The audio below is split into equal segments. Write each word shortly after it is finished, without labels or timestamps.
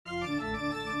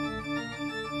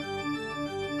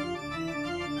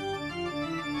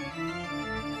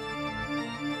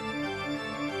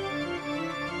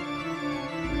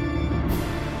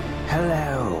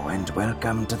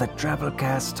welcome to the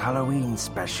Drabblecast Halloween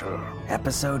special,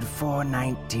 episode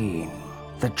 419.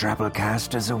 The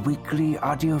Drabblecast is a weekly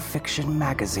audio fiction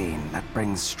magazine that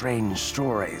brings strange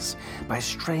stories by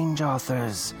strange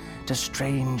authors to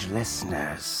strange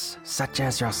listeners, such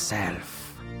as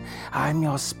yourself. I'm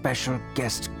your special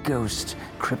guest ghost,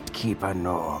 Cryptkeeper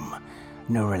Norm.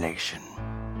 No relation.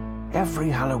 Every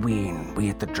Halloween, we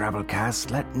at the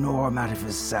Drabblecast let Norm out of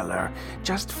his cellar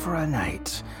just for a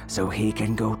night so he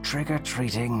can go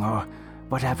trick-or-treating or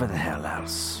whatever the hell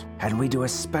else. And we do a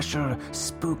special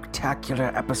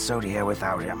spooktacular episode here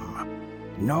without him.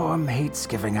 Norm hates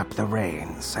giving up the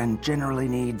reins and generally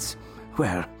needs,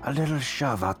 well, a little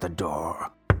shove out the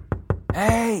door.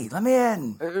 Hey, let me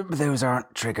in! Those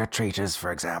aren't trick-or-treaters,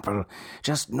 for example.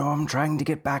 Just Norm trying to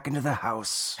get back into the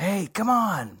house. Hey, come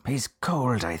on! He's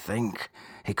cold, I think.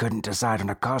 He couldn't decide on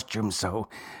a costume, so,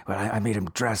 well, I made him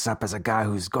dress up as a guy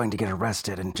who's going to get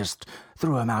arrested and just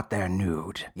threw him out there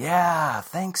nude. Yeah,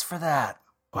 thanks for that.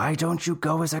 Why don't you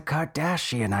go as a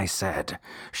Kardashian, I said.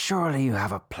 Surely you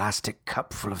have a plastic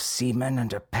cup full of semen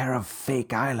and a pair of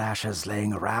fake eyelashes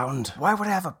laying around. Why would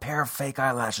I have a pair of fake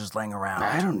eyelashes laying around?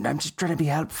 I'm just trying to be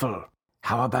helpful.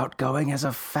 How about going as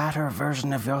a fatter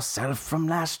version of yourself from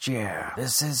last year?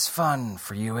 This is fun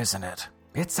for you, isn't it?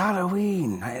 It's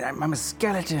Halloween. I'm a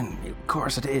skeleton. Of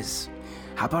course it is.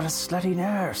 How about a slutty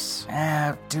nurse?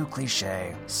 Too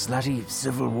cliche. Slutty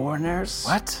Civil War nurse?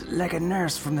 What? Like a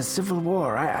nurse from the Civil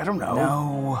War? I don't know.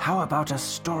 No. How about a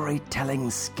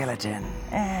storytelling skeleton?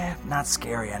 Not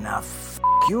scary enough.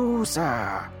 F*** you,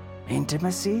 sir.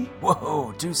 Intimacy?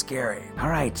 Whoa, too scary. All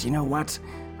right, you know what?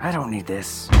 I don't need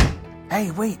this.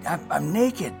 Hey, wait, I'm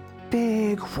naked.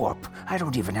 Big whoop. I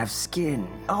don't even have skin.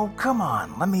 Oh, come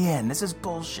on. Let me in. This is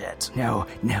bullshit. No,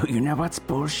 you know what's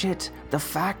bullshit? The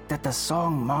fact that the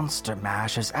song Monster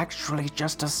Mash is actually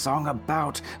just a song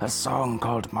about a song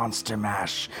called Monster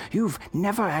Mash. You've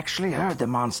never actually heard the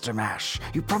Monster Mash.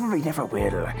 You probably never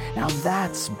will. Now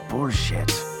that's bullshit.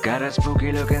 Got a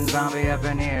spooky looking zombie up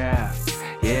in here.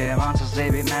 Yeah, monsters they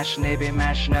be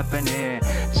mashing up in here.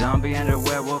 Zombie and a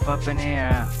werewolf up in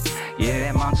here.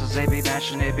 Yeah, monsters they be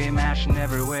mashing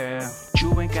everywhere.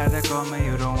 You ain't gotta call me,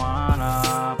 you don't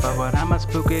wanna. But when I'm a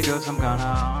spooky ghost, I'm gonna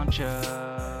haunt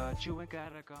ya. You ain't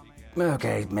gotta call me.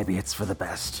 Okay, maybe it's for the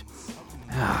best.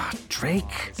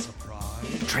 Drake?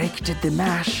 Drake did the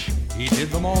mash. He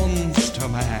did the monster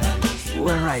mash.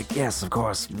 Well, right, yes, of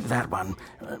course, that one.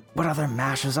 What other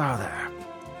mashes are there?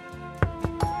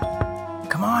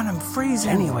 Come on, I'm freezing.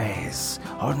 Anyways,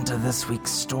 on to this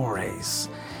week's stories.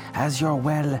 As you're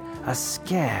well a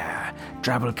scare,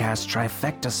 Drabblecast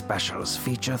Trifecta specials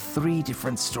feature 3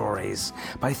 different stories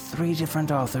by 3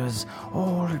 different authors,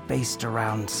 all based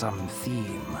around some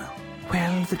theme.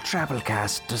 Well, the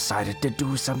Drabblecast decided to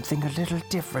do something a little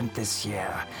different this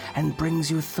year and brings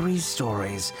you 3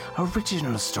 stories,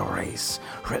 original stories,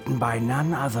 written by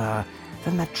none other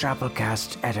than the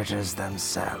Drabblecast editors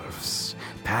themselves,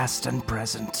 past and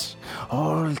present,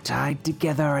 all tied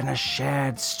together in a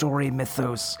shared story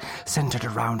mythos centered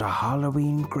around a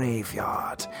Halloween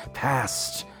graveyard,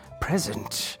 past,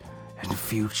 present, and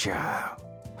future.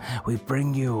 We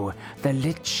bring you the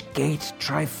Lich Gate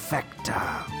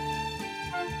Trifecta.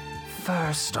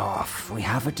 First off, we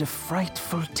have a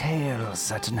frightful tale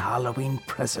set in Halloween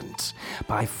present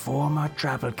by former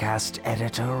Drabblecast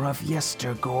editor of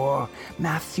Yestergore,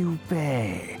 Matthew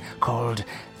Bey, called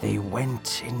They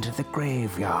Went into the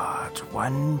Graveyard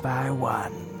One by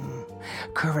One.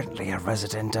 Currently a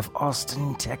resident of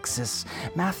Austin, Texas,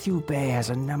 Matthew Bey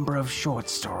has a number of short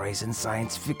stories in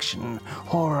science fiction,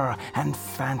 horror, and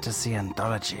fantasy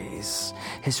anthologies.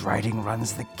 His writing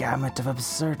runs the gamut of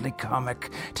absurdly comic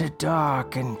to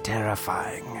dark and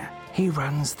terrifying. He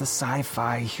runs the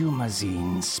sci-fi humor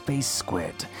zine Space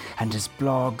Squid, and his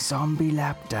blog Zombie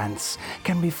Lap Dance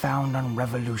can be found on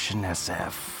Revolution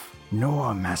SF.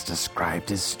 Norm has described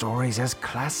his stories as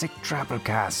classic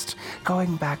Drabblecast,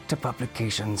 going back to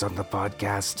publications on the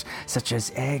podcast such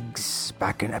as Eggs,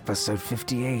 back in episode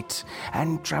 58,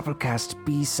 and Drabblecast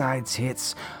B-Sides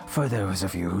hits for those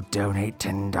of you who donate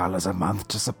 $10 a month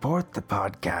to support the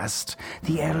podcast.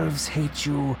 The Elves Hate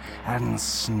You and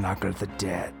Snuggle the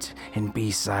Dead in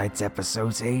B-Sides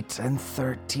episodes 8 and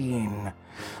 13.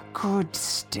 Good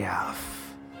stuff.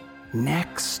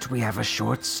 Next, we have a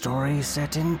short story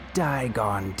set in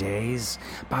bygone days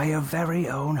by your very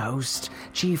own host,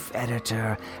 chief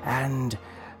editor, and,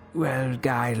 well,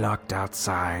 guy locked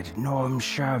outside, Norm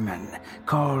Sherman,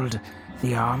 called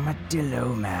The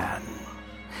Armadillo Man.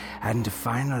 And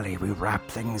finally, we wrap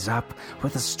things up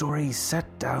with a story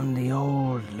set down the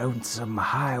old, lonesome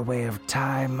highway of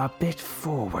time a bit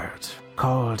forward,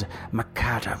 called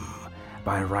Macadam,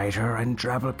 by writer and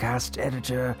Drabblecast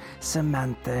editor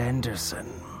Samantha Henderson.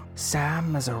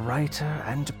 Sam is a writer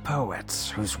and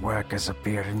poet whose work has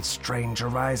appeared in Strange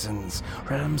Horizons,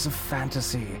 Realms of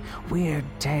Fantasy, Weird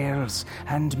Tales,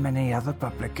 and many other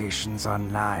publications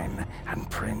online and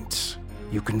print.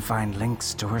 You can find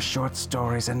links to her short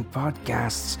stories and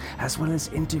podcasts, as well as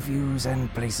interviews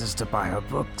and places to buy her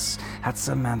books at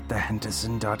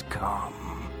SamanthaHenderson.com.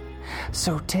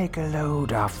 So take a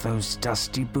load off those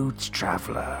dusty boots,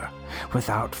 traveler.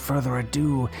 Without further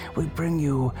ado, we bring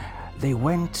you They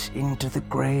Went into the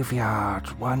Graveyard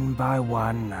One by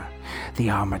One, The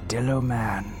Armadillo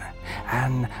Man,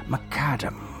 and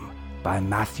Macadam by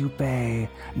Matthew Bey,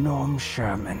 Norm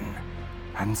Sherman,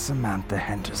 and Samantha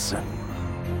Henderson.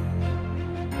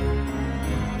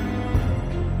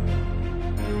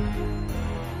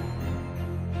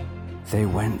 They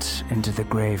Went into the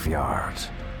Graveyard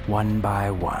One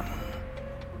by One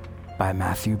by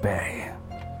Matthew Bey.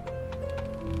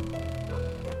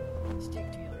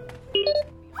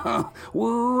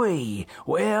 Woo-wee.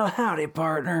 Well, howdy,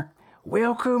 partner.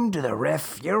 Welcome to the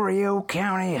Refugio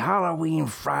County Halloween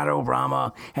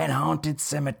Fright-O-Rama and Haunted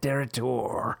Cemetery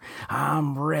Tour.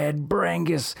 I'm Red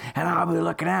Brangus, and I'll be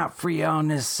looking out for you on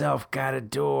this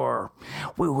self-guided tour.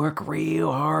 We work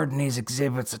real hard in these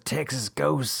exhibits of Texas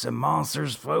ghosts and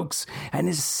monsters, folks, and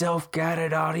this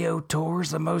self-guided audio tour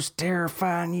is the most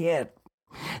terrifying yet.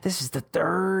 This is the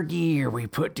third year we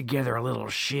put together a little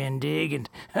shindig, and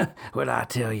what I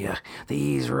tell you,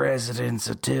 these residents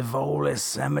of Tivoli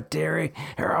Cemetery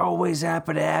are always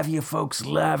happy to have you folks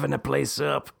liven the place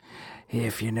up,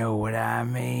 if you know what I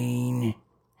mean.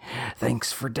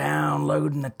 Thanks for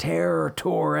downloading the Terror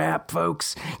Tour app,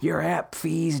 folks. Your app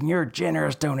fees and your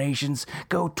generous donations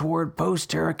go toward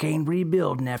post-hurricane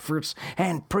rebuilding efforts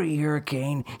and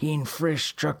pre-hurricane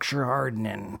infrastructure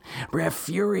hardening.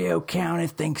 Refugio County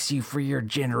thanks you for your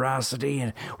generosity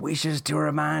and wishes to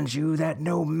remind you that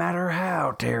no matter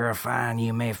how terrifying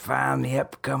you may find the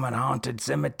upcoming Haunted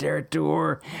Cemetery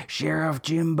Tour, Sheriff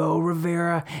Jimbo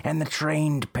Rivera and the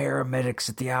trained paramedics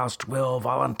at the House 12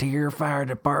 Volunteer Fire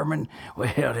Department,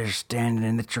 well, they're standing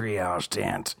in the triage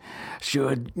tent.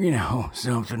 Should,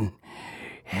 something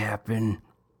happen.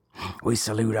 We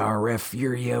salute our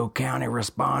Refugio County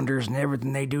responders and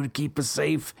everything they do to keep us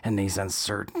safe in these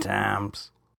uncertain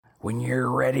times. When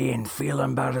you're ready and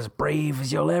feeling about as brave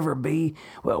as you'll ever be,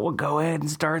 well, we'll go ahead and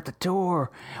start the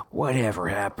tour. Whatever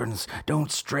happens,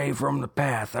 don't stray from the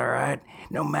path, all right?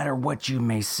 No matter what you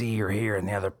may see or hear in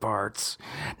the other parts.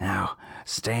 Now,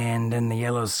 stand in the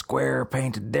yellow square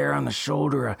painted there on the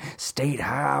shoulder of State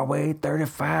Highway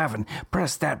 35 and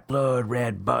press that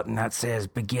blood-red button that says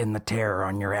Begin the Terror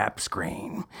on your app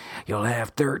screen. You'll have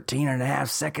 13 and a half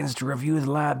seconds to review the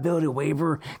liability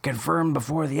waiver confirmed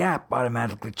before the app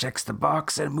automatically checks the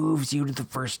box and moves you to the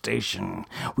first station.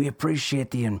 We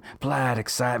appreciate the implied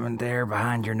excitement there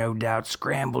behind your no doubt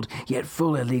scrambled yet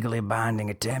fully legally binding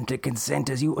attempt at consent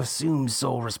as you assume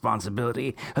sole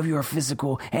responsibility of your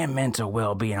physical and mental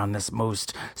well-being on this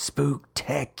most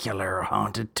spooktacular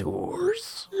haunted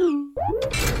tours.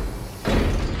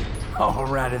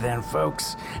 Alrighty then,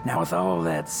 folks. Now with all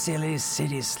that silly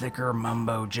city slicker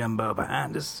mumbo jumbo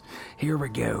behind us, here we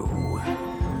go.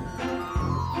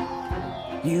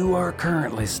 You are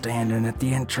currently standing at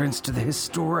the entrance to the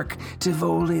historic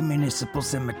Tivoli Municipal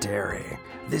Cemetery.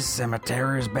 This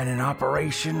cemetery has been in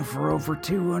operation for over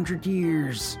 200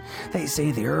 years. They say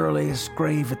the earliest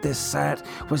grave at this site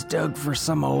was dug for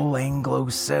some old Anglo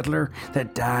settler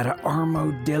that died of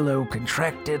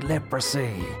armadillo-contracted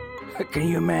leprosy. Can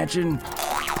you imagine?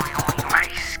 My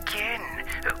skin.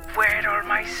 Where'd all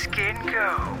my skin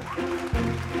go?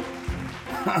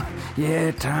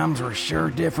 Yeah, times were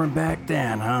sure different back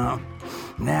then, huh?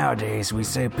 Nowadays, we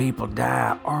say people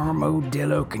die of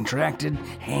armadillo-contracted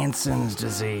Hansen's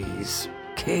disease.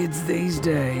 Kids these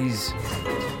days.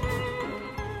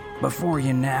 Before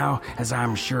you now, as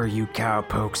I'm sure you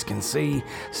cowpokes can see,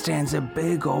 stands a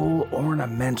big old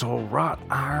ornamental wrought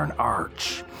iron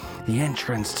arch, the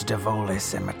entrance to Tivoli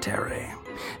Cemetery.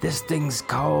 This thing's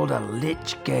called a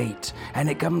Lich Gate, and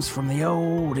it comes from the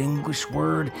old English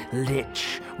word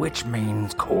lich, which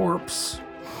means corpse.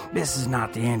 This is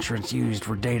not the entrance used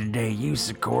for day-to-day use,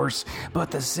 of course,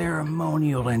 but the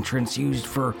ceremonial entrance used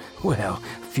for, well,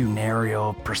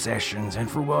 funereal processions and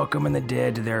for welcoming the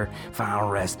dead to their final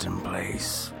resting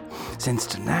place. Since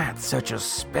tonight's such a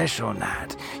special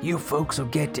night, you folks will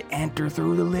get to enter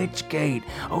through the Lich Gate,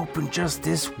 open just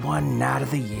this one night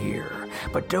of the year.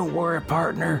 But don't worry,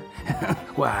 partner.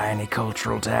 Why, any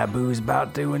cultural taboos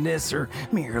about doing this are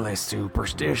merely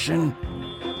superstition.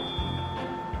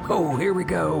 Oh, here we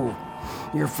go.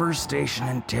 Your first station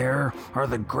in terror are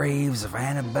the graves of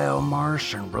Annabelle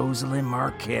Marsh and Rosalie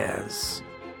Marquez.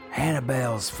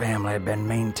 Annabelle's family had been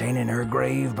maintaining her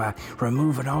grave by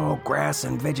removing all grass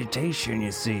and vegetation,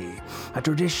 you see, a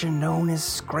tradition known as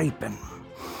scraping.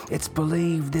 It's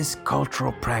believed this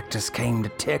cultural practice came to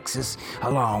Texas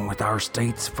along with our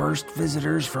state's first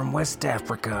visitors from West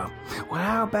Africa. Well,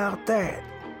 how about that?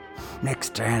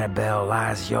 Next to Annabelle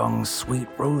lies young, sweet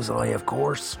Rosalie, of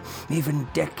course. Even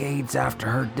decades after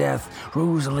her death,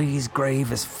 Rosalie's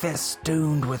grave is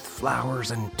festooned with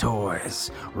flowers and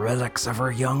toys, relics of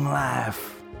her young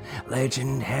life.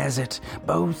 Legend has it,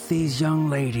 both these young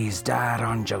ladies died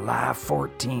on July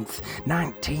 14th,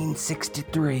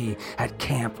 1963 at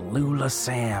Camp Lula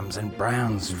Sam's in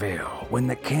Brownsville, when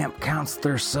the camp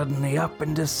counselor suddenly up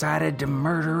and decided to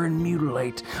murder and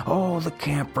mutilate all the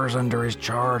campers under his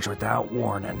charge without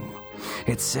warning.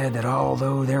 It's said that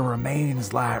although their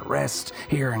remains lie at rest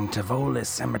here in Tivoli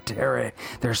Cemetery,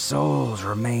 their souls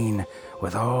remain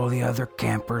with all the other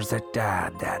campers that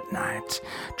died that night,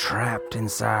 trapped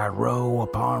inside row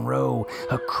upon row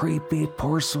of creepy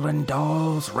porcelain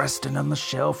dolls resting on the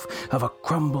shelf of a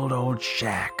crumbled old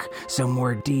shack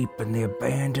somewhere deep in the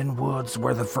abandoned woods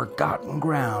where the forgotten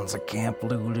grounds of Camp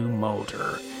Lulu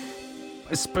molder.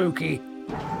 Spooky.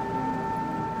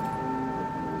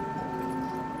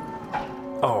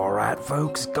 Alright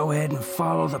folks, go ahead and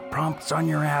follow the prompts on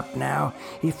your app now,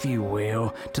 if you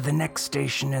will, to the next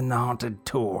station in the haunted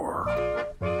tour.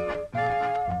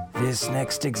 This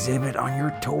next exhibit on your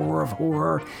tour of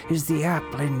horror is the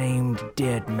aptly named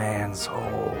Dead Man's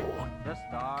Hole.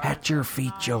 At your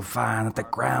feet you'll find that the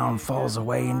ground falls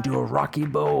away into a rocky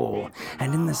bowl,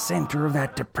 and in the center of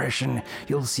that depression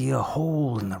you'll see a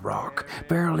hole in the rock,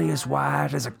 barely as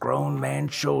wide as a grown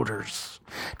man's shoulders.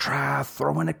 Try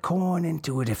throwing a coin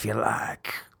into it if you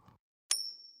like.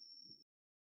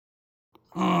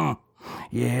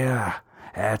 Yeah,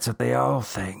 that's what they all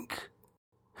think.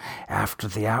 After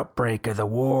the outbreak of the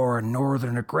war and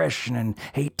northern aggression in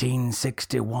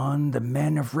 1861, the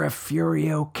men of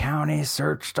Refugio County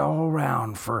searched all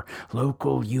around for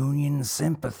local Union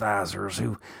sympathizers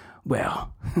who,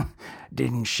 well,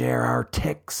 didn't share our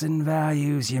Texan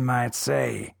values, you might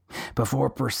say, before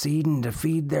proceeding to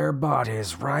feed their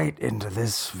bodies right into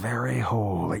this very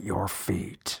hole at your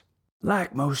feet.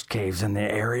 Like most caves in the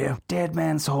area, Dead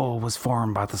Man's Hole was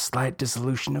formed by the slight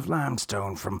dissolution of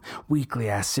limestone from weekly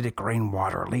acidic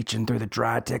rainwater leaching through the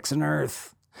dry Texan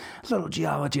earth. A little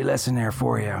geology lesson there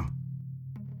for you.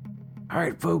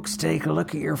 Alright folks, take a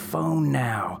look at your phone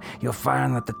now. You'll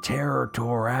find that the Terror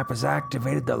Tour app has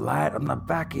activated the light on the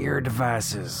back of your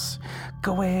devices.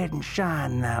 Go ahead and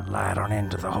shine that light on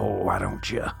into the hole, why don't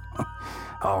you?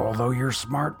 Although your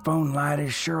smartphone light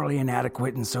is surely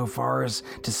inadequate insofar as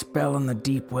dispelling the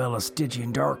deep well of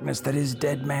Stygian darkness that is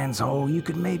Dead Man's Hole, you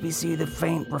could maybe see the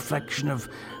faint reflection of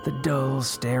the dull,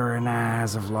 staring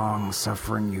eyes of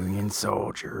long-suffering Union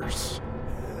soldiers.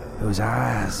 Those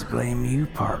eyes blame you,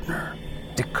 partner,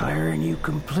 declaring you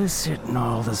complicit in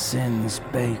all the sins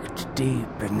baked deep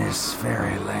in this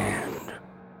very land.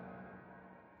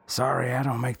 Sorry, I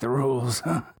don't make the rules,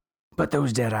 huh? But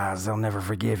those dead eyes, they'll never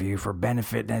forgive you for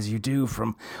benefiting as you do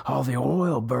from all the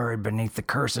oil buried beneath the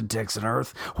cursed Texan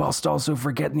earth, whilst also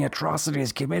forgetting the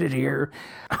atrocities committed here.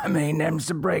 I mean, them's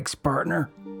the breaks, partner.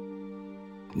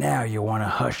 Now you want to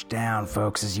hush down,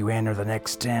 folks, as you enter the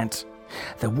next tent.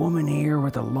 The woman here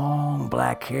with the long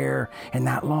black hair and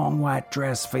that long white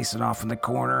dress facing off in the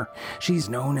corner, she's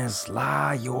known as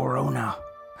La Llorona.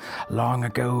 Long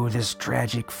ago, this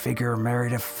tragic figure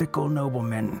married a fickle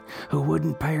nobleman who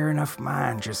wouldn't pay her enough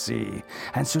mind, you see,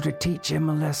 and so to teach him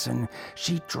a lesson,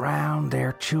 she drowned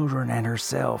their children and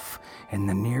herself in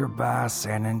the nearby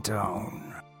San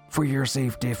Antone. For your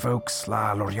safety, folks,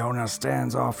 La Llorona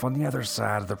stands off on the other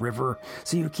side of the river,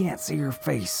 so you can't see her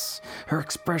face. Her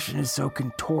expression is so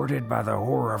contorted by the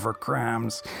horror of her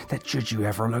crimes that should you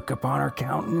ever look upon her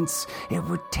countenance, it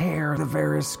would tear the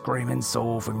very screaming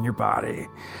soul from your body.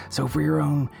 So for your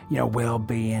own,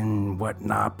 well-being and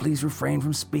whatnot, please refrain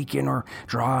from speaking or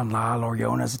drawing La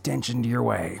Llorona's attention to your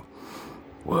way.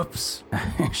 Whoops.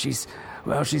 She's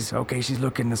okay. She's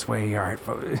looking this way. All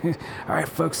right,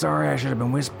 folks. Sorry, I should have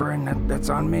been whispering. That's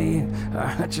on me.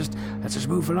 Let's just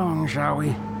move along, shall we?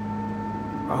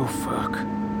 Oh fuck.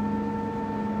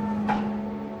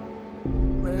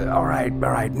 All right.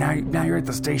 Now you're at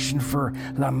the station for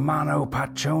La Mano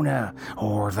Pachona,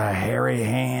 or the Hairy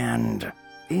Hand.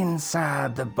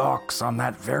 Inside the box on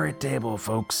that very table,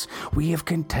 folks, we have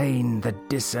contained the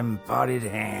disembodied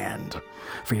hand.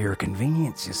 For your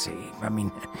convenience, you see. I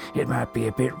mean, it might be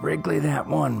a bit wriggly, that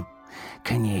one.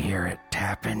 Can you hear it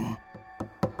tapping?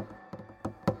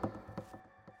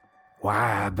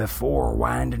 Why, before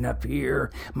winding up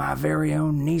here, my very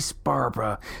own niece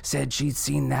Barbara said she'd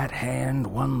seen that hand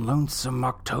one lonesome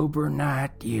October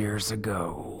night years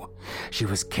ago. She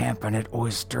was camping at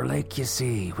Oyster Lake, you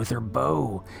see, with her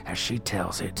beau, as she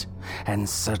tells it, and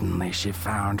suddenly she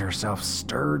found herself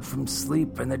stirred from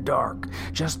sleep in the dark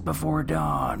just before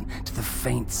dawn to the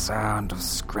faint sound of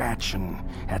scratching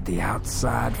at the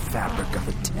outside fabric of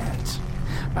the tent.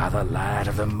 By the light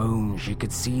of the moon, she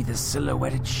could see the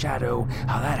silhouetted shadow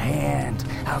of that hand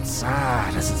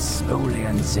outside as it slowly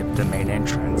unzipped the main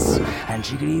entrance, and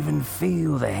she could even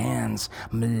feel the hand's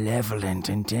malevolent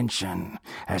intention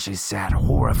as she sat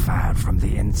horrified from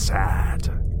the inside.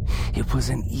 It was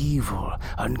an evil,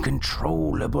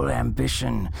 uncontrollable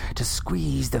ambition to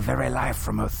squeeze the very life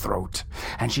from her throat,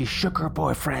 and she shook her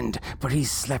boyfriend, but he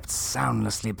slept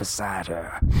soundlessly beside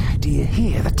her. "Do you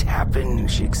hear the tapping?"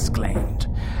 she exclaimed.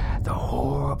 "The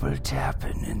horrible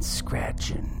tapping and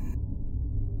scratching."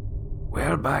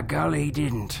 Well, by golly, he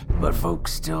didn't. But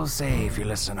folks still say if you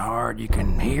listen hard, you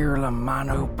can hear La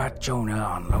Mano Pachona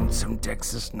on lonesome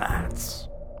Texas nights.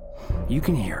 You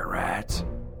can hear it, right?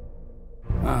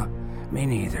 Huh, me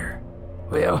neither.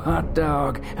 Well, hot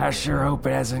dog, I sure hope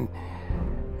it hasn't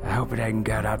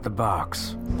got out the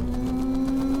box.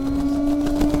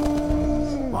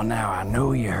 Well, now I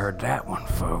know you heard that one,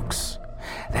 folks.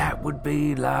 That would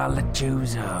be La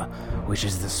Lechuza, which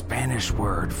is the Spanish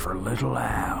word for little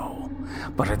owl.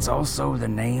 But it's also the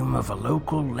name of a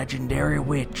local legendary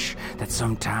witch that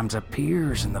sometimes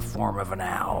appears in the form of an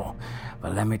owl.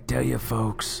 But let me tell you,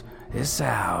 folks, this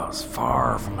owl's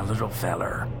far from a little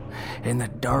feller. In the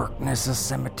darkness of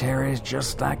cemeteries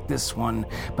just like this one,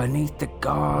 beneath the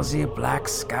gauzy black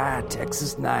sky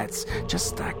Texas nights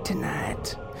just like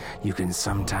tonight, you can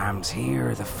sometimes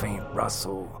hear the faint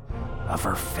rustle of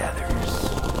her feathers.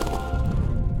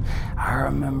 I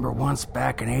remember once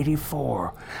back in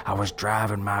 '84, I was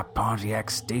driving my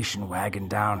Pontiac station wagon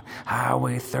down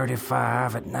Highway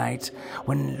 35 at night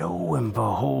when lo and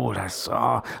behold I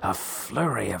saw a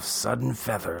flurry of sudden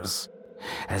feathers.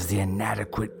 As the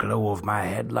inadequate glow of my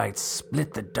headlights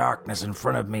split the darkness in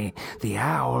front of me, the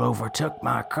owl overtook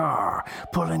my car,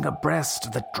 pulling abreast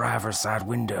of the driver's side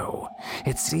window.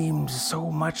 It seemed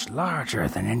so much larger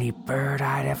than any bird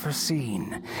I'd ever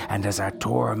seen, and as I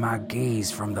tore my gaze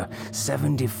from the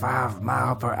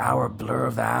 75-mile-per-hour blur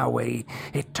of the highway,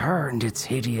 it turned its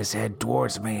hideous head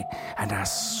towards me, and I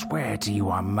swear to you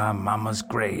on my mama's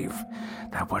grave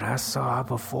that what I saw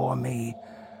before me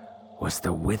was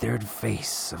the withered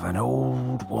face of an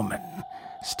old woman,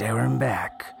 staring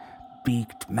back,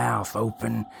 beaked mouth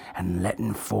open and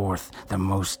letting forth the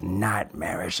most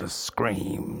nightmarish of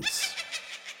screams.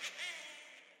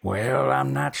 Well,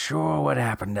 I'm not sure what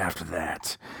happened after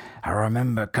that. I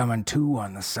remember coming to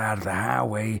on the side of the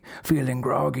highway, feeling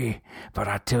groggy, but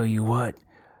I tell you what,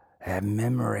 that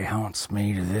memory haunts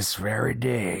me to this very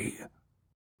day.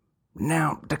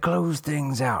 Now, to close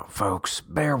things out, folks,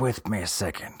 bear with me a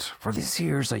second, for this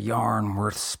here's a yarn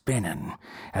worth spinning,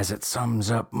 as it sums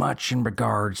up much in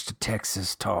regards to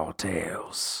Texas tall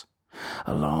tales.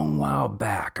 A long while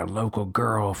back, a local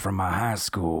girl from my high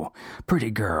school, pretty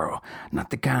girl, not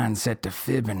the kind set to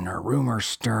fibbing or rumor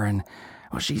stirring,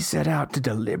 well, she set out to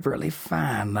deliberately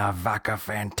find La Vaca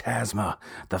Fantasma,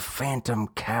 the phantom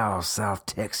cow of South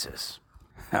Texas.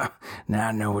 Now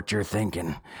I know what you're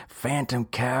thinking. Phantom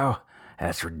cow?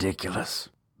 That's ridiculous.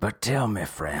 But tell me,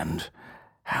 friend,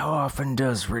 how often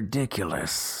does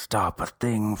ridiculous stop a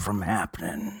thing from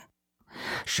happening?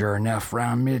 Sure enough,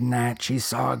 round midnight, she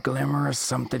saw a glimmer of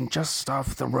something just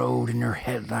off the road in her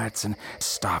headlights and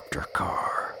stopped her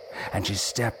car. And she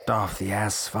stepped off the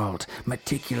asphalt,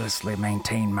 meticulously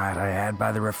maintained, might I add,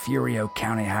 by the Refugio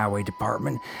County Highway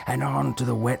Department, and onto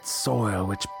the wet soil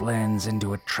which blends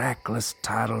into a trackless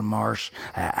tidal marsh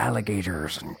of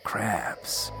alligators and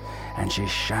crabs. And she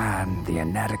shined the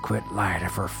inadequate light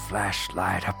of her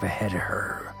flashlight up ahead of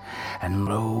her. And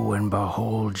lo and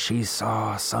behold, she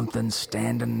saw something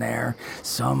standing there,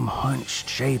 some hunched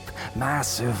shape,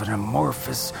 massive and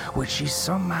amorphous, which she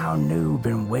somehow knew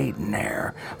been waiting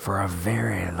there for a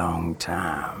very long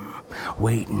time.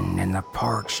 Waiting in the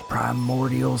parched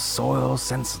primordial soil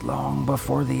since long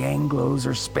before the Anglos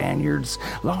or Spaniards,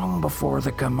 long before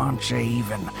the Comanche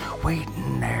even,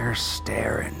 waiting there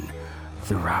staring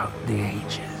throughout the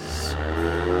ages.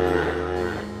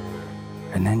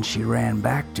 And then she ran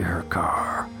back to her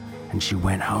car, and she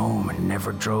went home and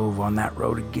never drove on that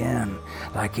road again,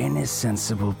 like any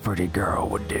sensible pretty girl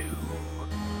would do.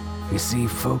 You see,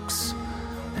 folks,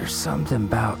 there's something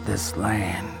about this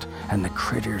land and the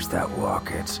critters that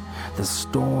walk it, the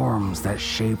storms that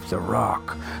shape the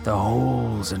rock, the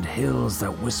holes and hills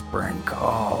that whisper and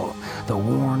call, the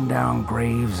worn-down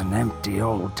graves and empty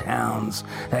old towns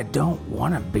that don't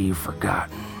want to be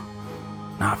forgotten.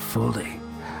 Not fully,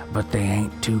 but they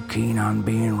ain't too keen on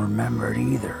being remembered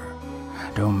either.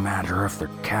 Don't matter if they're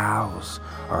cows,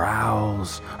 or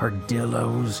owls, or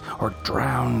dillos, or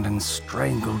drowned and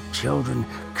strangled children.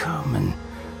 Come and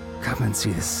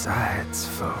see the sights,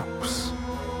 folks.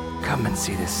 Come and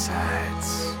see the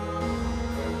sights.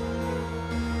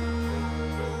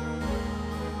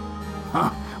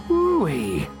 Huh?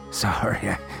 Woo-wee.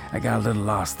 Sorry, I got a little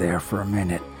lost there for a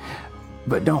minute.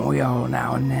 But don't we all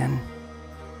now and then?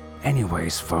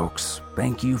 Anyways, folks,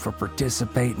 thank you for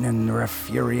participating in the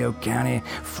Refugio County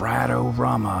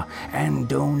Friday-Rama and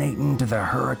donating to the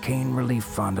Hurricane Relief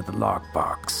Fund at the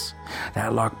lockbox.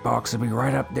 That lockbox will be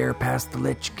right up there past the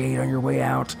Lich Gate on your way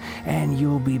out, and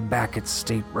you'll be back at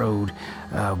State Road,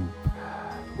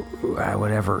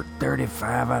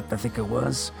 35, I think it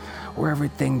was, where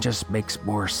everything just makes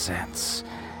more sense.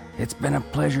 It's been a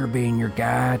pleasure being your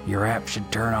guide. Your app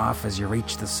should turn off as you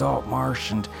reach the salt marsh,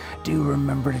 and do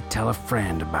remember to tell a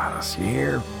friend about us, you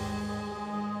hear?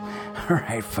 All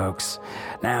right, folks.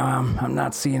 Now, I'm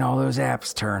not seeing all those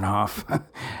apps turn off.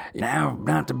 Now,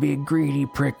 not to be a greedy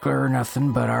prickler or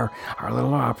nothing, but our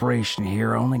little operation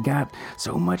here only got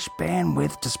so much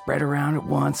bandwidth to spread around at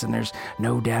once, and there's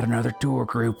no doubt another tour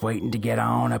group waiting to get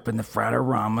on up in the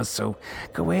Friday-Rama, so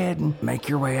go ahead and make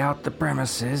your way out the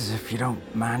premises if you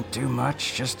don't mind too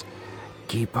much. Just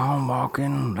keep on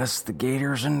walking, lest the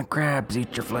gators and the crabs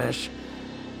eat your flesh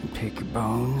and pick your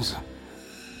bones.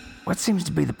 What seems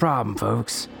to be the problem,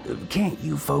 folks? Can't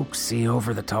you folks see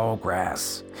over the tall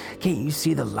grass? Can't you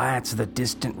see the lights of the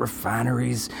distant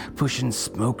refineries pushing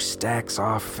smokestacks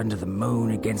off into the moon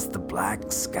against the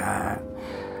black sky?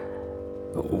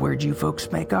 Where'd you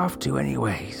folks make off to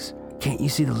anyways? Can't you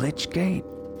see the Lich Gate?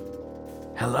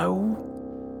 Hello?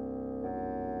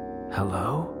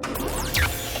 Hello?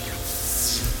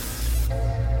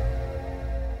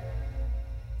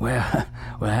 Well,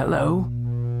 hello?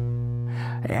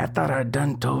 Hey, I thought I'd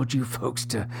done told you folks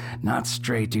to not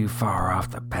stray too far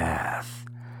off the path.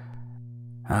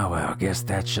 Oh well, guess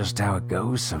that's just how it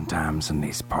goes sometimes in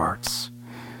these parts.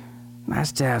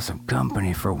 Nice to have some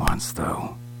company for once,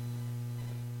 though.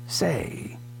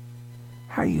 Say,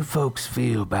 how you folks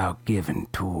feel about giving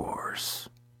tours?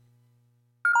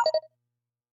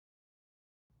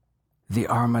 The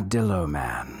Armadillo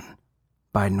Man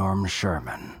by Norm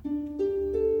Sherman.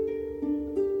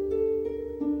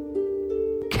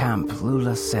 Camp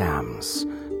Lula Sam's,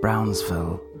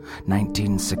 Brownsville,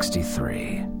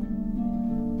 1963.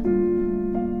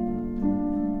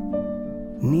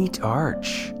 Neat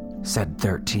arch, said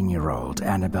 13-year-old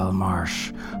Annabelle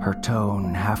Marsh, her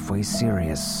tone halfway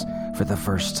serious for the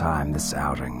first time this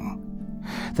outing.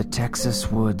 The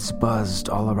Texas woods buzzed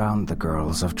all around the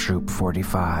girls of Troop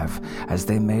 45 as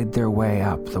they made their way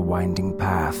up the winding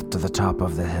path to the top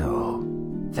of the hill.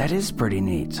 That is pretty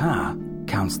neat, huh?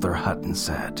 Counselor Hutton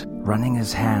said, running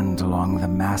his hand along the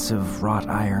massive wrought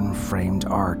iron framed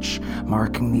arch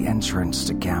marking the entrance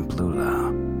to Camp Lula.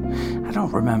 I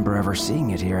don't remember ever seeing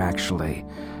it here, actually.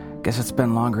 Guess it's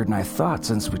been longer than I thought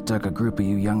since we took a group of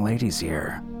you young ladies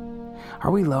here.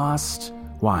 Are we lost?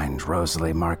 Whined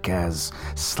Rosalie Marquez,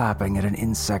 slapping at an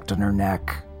insect on her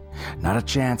neck. Not a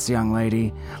chance, young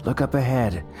lady. Look up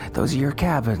ahead. Those are your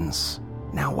cabins.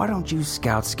 Now, why don't you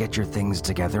scouts get your things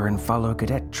together and follow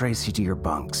Cadet Tracy to your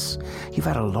bunks? You've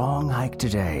had a long hike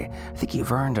today. I think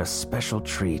you've earned a special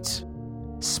treat.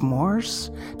 S'mores?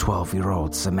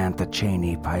 12-year-old Samantha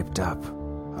Cheney piped up.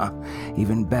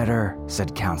 Even better,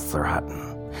 said Counselor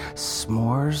Hutton.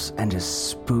 S'mores and a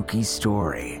spooky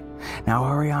story. Now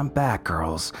hurry on back,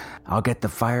 girls. I'll get the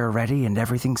fire ready and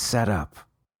everything set up.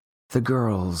 The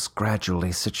girls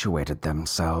gradually situated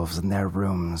themselves in their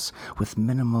rooms with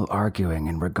minimal arguing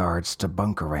in regards to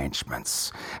bunk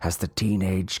arrangements, as the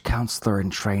teenage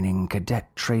counselor-in-training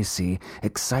Cadet Tracy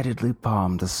excitedly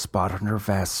palmed the spot on her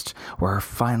vest where her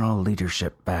final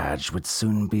leadership badge would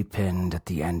soon be pinned at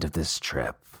the end of this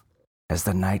trip. As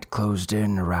the night closed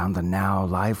in around the now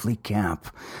lively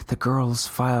camp, the girls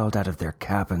filed out of their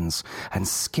cabins and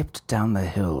skipped down the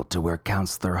hill to where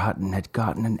Counselor Hutton had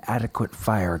gotten an adequate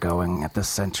fire going at the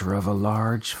center of a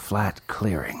large, flat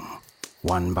clearing.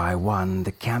 One by one,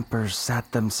 the campers sat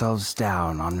themselves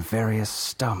down on various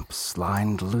stumps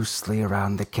lined loosely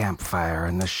around the campfire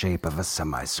in the shape of a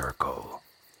semicircle.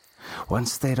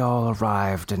 Once they'd all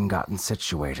arrived and gotten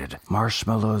situated,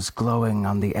 marshmallows glowing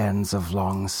on the ends of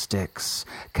long sticks,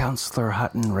 Counselor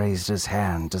Hutton raised his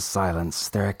hand to silence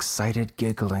their excited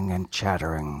giggling and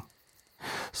chattering.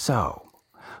 "So,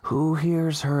 who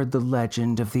here's heard the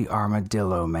legend of the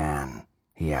Armadillo Man?"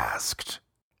 he asked.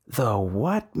 "The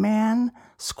what man?"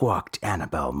 squawked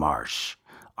Annabelle Marsh.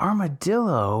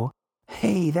 "Armadillo?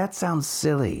 Hey, that sounds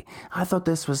silly. I thought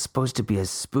this was supposed to be a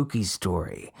spooky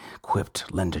story,"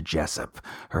 quipped Linda Jessup,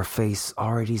 her face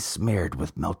already smeared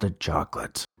with melted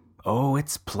chocolate. "Oh,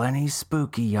 it's plenty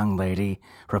spooky, young lady,"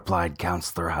 replied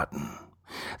Counselor Hutton.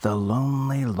 "The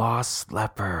lonely lost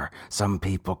leper, some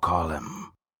people call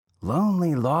him."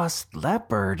 "Lonely lost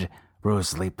leopard?"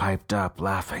 Rosalie piped up,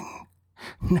 laughing.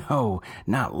 "No,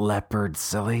 not leopard,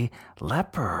 silly.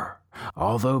 Leper.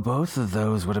 Although both of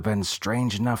those would have been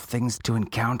strange enough things to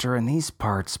encounter in these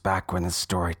parts back when the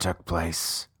story took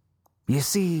place. You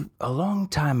see, a long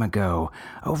time ago,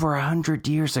 over 100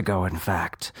 years ago in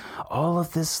fact, all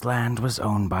of this land was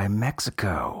owned by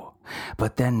Mexico.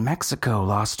 But then Mexico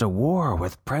lost a war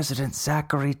with President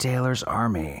Zachary Taylor's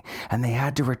army, and they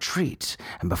had to retreat,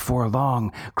 and before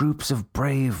long, groups of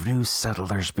brave new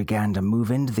settlers began to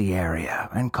move into the area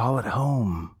and call it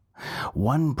home.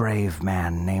 One brave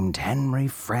man named Henry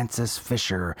Francis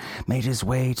Fisher made his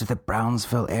way to the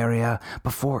Brownsville area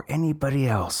before anybody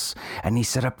else, and he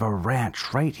set up a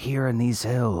ranch right here in these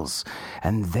hills,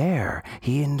 and there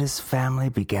he and his family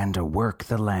began to work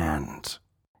the land.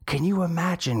 Can you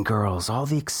imagine, girls, all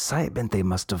the excitement they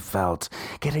must have felt,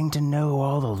 getting to know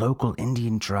all the local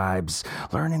Indian tribes,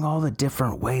 learning all the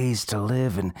different ways to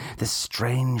live in this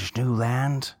strange new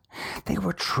land? They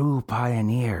were true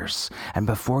pioneers, and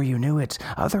before you knew it,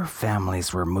 other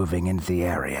families were moving into the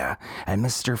area, and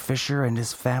Mr. Fisher and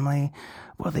his family,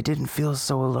 well, they didn't feel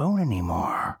so alone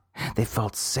anymore. They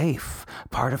felt safe,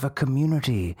 part of a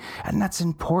community, and that's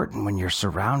important when you're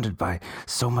surrounded by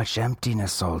so much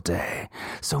emptiness all day,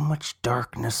 so much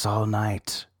darkness all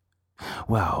night.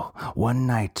 Well, one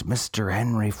night, Mr.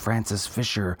 Henry Francis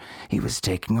Fisher, he was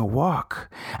taking a walk,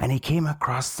 and he came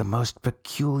across the most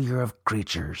peculiar of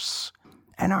creatures.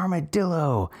 "An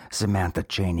armadillo," Samantha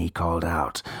Cheney called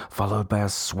out, followed by a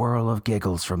swirl of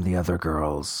giggles from the other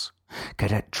girls.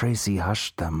 Cadet Tracy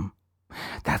hushed them.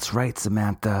 "That's right,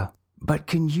 Samantha. But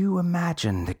can you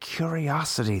imagine the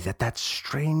curiosity that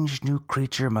strange new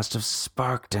creature must have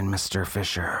sparked in Mr.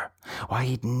 Fisher? Why,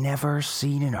 he'd never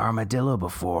seen an armadillo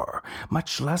before,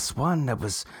 much less one that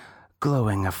was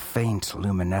glowing a faint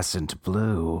luminescent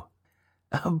blue."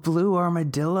 "A blue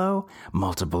armadillo?"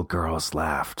 Multiple girls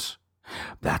laughed.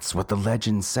 "That's what the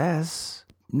legend says.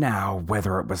 Now,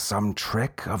 whether it was some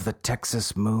trick of the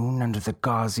Texas moon under the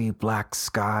gauzy black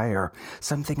sky or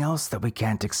something else that we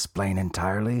can't explain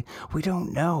entirely, we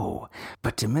don't know.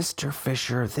 But to Mr.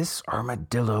 Fisher, this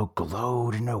armadillo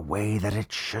glowed in a way that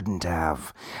it shouldn't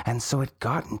have, and so it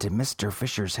got into Mr.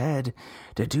 Fisher's head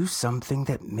to do something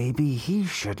that maybe he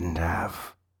shouldn't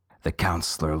have." The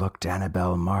counselor looked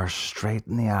Annabelle Marsh straight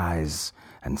in the eyes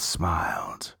and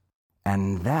smiled.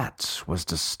 "And that was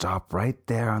to stop right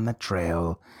there on the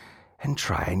trail and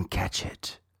try and catch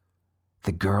it."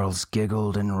 The girls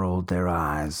giggled and rolled their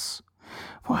eyes.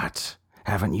 "What?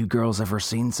 Haven't you girls ever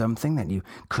seen something that you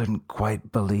couldn't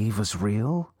quite believe was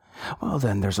real? Well,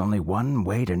 then there's only one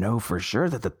way to know for sure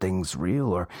that the thing's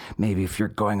real, or maybe if you're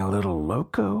going a little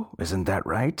loco, isn't that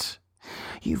right?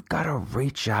 You've got to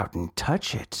reach out and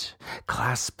touch it.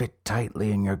 Clasp it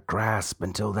tightly in your grasp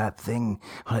until that thing,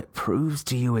 well, it proves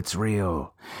to you it's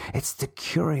real. It's the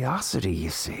curiosity,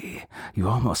 you see. You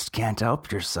almost can't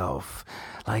help yourself.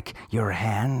 Like your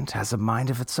hand has a mind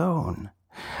of its own.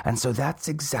 And so that's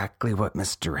exactly what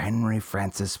Mr. Henry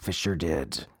Francis Fisher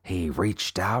did. He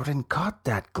reached out and caught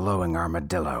that glowing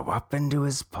armadillo up into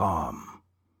his palm."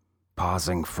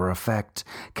 Pausing for effect,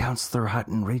 Counselor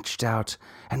Hutton reached out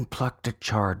and plucked a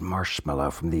charred marshmallow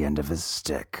from the end of his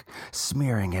stick,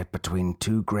 smearing it between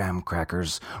 2 graham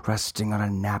crackers resting on a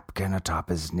napkin atop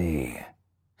his knee.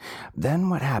 "Then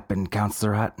what happened,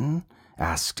 Counselor Hutton?"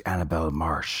 asked Annabelle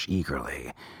Marsh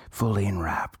eagerly, fully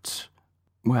enwrapped.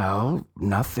 "Well,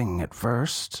 nothing at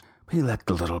first. He let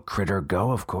the little critter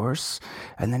go, of course,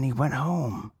 and then he went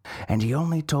home. And he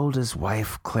only told his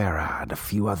wife, Clara, and a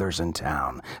few others in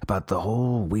town about the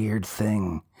whole weird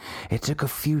thing. It took a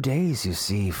few days, you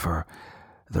see, for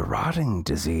the rotting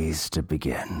disease to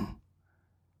begin."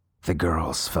 The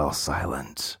girls fell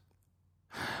silent.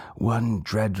 One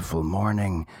dreadful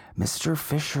morning, Mr.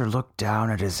 Fisher looked down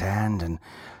at his hand and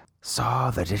saw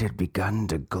that it had begun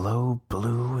to glow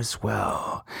blue as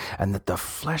well, and that the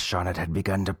flesh on it had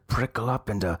begun to prickle up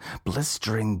into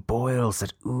blistering boils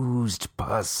that oozed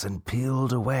pus and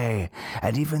peeled away,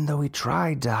 and even though he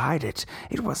tried to hide it,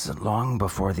 it wasn't long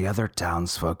before the other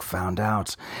townsfolk found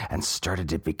out and started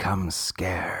to become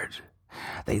scared.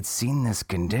 They'd seen this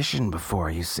condition before,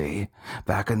 you see,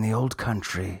 back in the old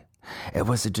country. It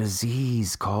was a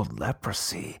disease called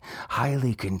leprosy,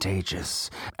 highly contagious,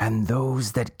 and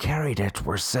those that carried it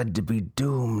were said to be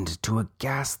doomed to a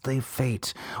ghastly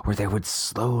fate where they would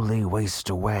slowly waste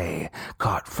away,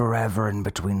 caught forever in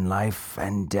between life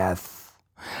and death.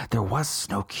 There was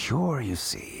no cure, you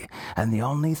see, and the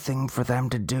only thing for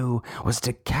them to do was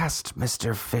to cast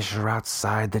Mr. Fisher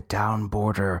outside the town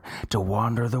border to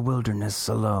wander the wilderness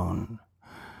alone.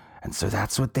 And so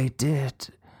that's what they did,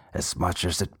 as much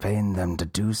as it pained them to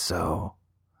do so.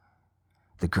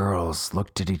 The girls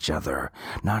looked at each other,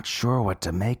 not sure what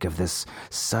to make of this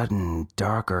sudden,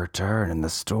 darker turn in the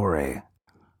story.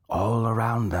 All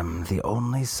around them, the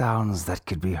only sounds that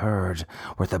could be heard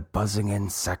were the buzzing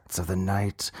insects of the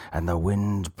night and the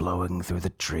wind blowing through the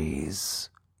trees.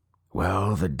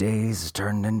 Well, the days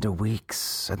turned into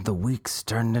weeks, and the weeks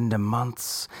turned into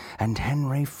months, and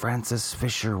Henry Francis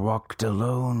Fisher walked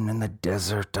alone in the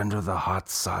desert under the hot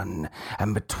sun,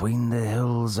 and between the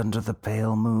hills under the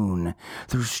pale moon,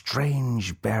 through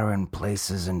strange barren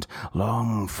places and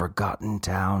long forgotten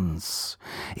towns.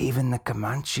 Even the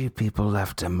Comanche people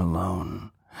left him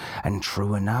alone, and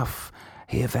true enough,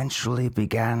 he eventually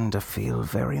began to feel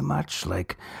very much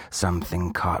like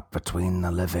something caught between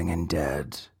the living and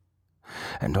dead.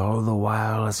 And all the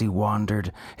while as he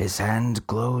wandered, his hand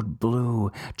glowed blue,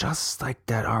 just like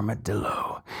that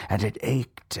armadillo, and it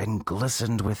ached and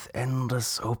glistened with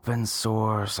endless open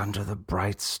sores under the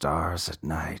bright stars at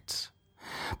night.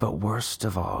 But worst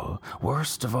of all,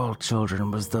 children,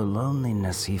 was the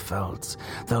loneliness he felt,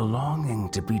 the longing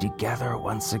to be together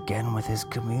once again with his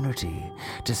community,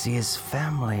 to see his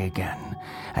family again,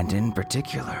 and in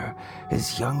particular,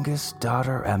 his youngest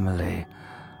daughter, Emily,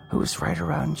 who was right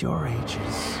around your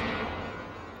ages.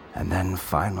 And then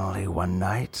finally one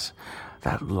night,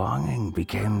 that longing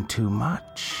became too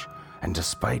much, and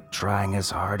despite trying his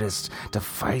hardest to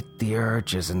fight the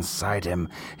urges inside him,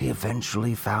 he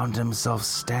eventually found himself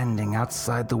standing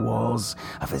outside the walls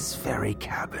of his very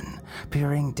cabin,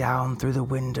 peering down through the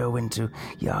window into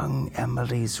young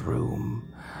Emily's room,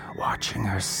 watching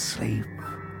her sleep.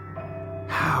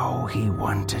 How he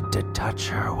wanted to touch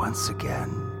her once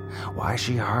again. Why,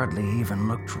 she hardly even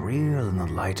looked real in the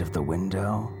light of the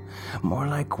window, more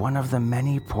like one of the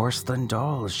many porcelain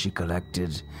dolls she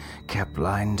collected, kept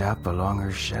lined up along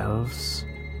her shelves.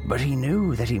 But he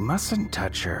knew that he mustn't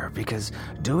touch her, because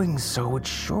doing so would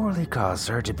surely cause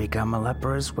her to become a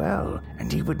leper as well,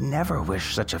 and he would never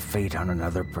wish such a fate on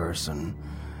another person.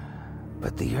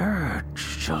 But the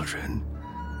urge, children,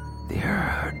 the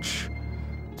urge,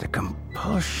 the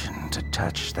compulsion to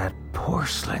touch that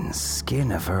porcelain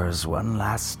skin of hers one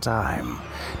last time,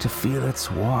 to feel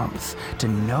its warmth, to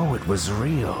know it was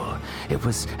real. It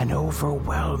was an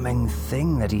overwhelming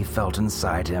thing that he felt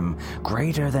inside him,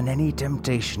 greater than any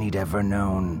temptation he'd ever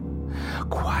known.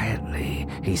 Quietly,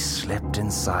 he slipped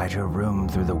inside her room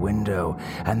through the window,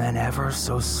 and then ever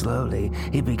so slowly,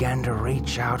 he began to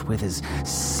reach out with his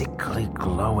sickly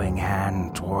glowing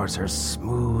hand towards her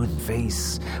smooth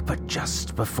face. But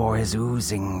just before his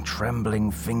oozing, trembling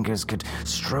fingers could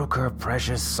stroke her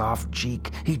precious soft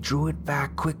cheek, he drew it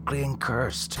back quickly and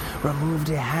cursed, removed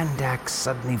a hand axe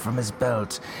suddenly from his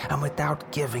belt, and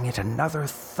without giving it another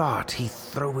thought, he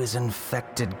threw his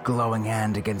infected, glowing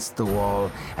hand against the wall,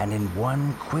 and in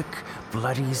one quick,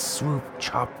 bloody swoop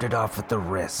chopped it off at the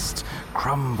wrist,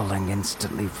 crumbling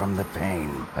instantly from the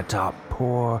pain atop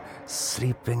poor,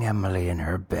 sleeping Emily in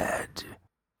her bed.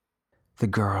 The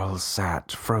girls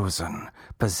sat frozen,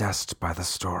 possessed by the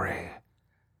story.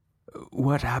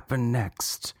 "What happened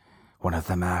next?" one of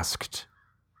them asked.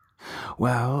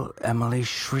 Well, Emily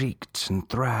shrieked and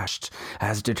thrashed,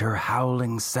 as did her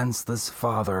howling, senseless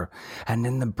father, and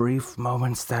in the brief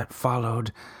moments that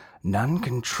followed, none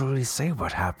can truly say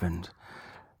what happened.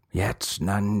 Yet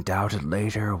none doubted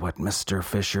later what Mr.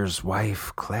 Fisher's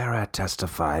wife, Clara,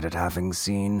 testified at having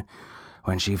seen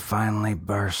when she finally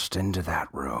burst into that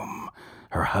room,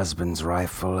 her husband's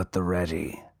rifle at the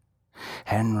ready.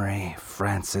 Henry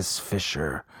Francis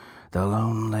Fisher, the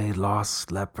lonely,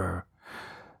 lost leper,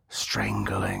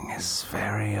 strangling his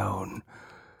very own.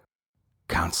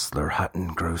 Counselor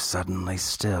Hutton grew suddenly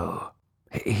still.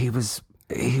 He was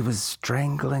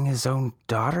strangling his own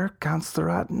daughter, Counselor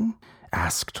Hutton?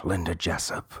 Asked Linda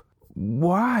Jessup.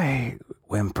 Why?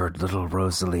 whimpered little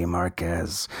Rosalie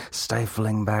Marquez,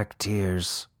 stifling back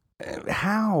tears.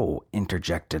 How?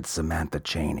 Interjected Samantha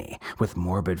Cheney, with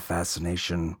morbid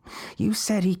fascination. You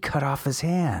said he cut off his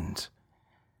hand.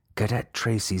 Cadet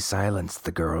Tracy silenced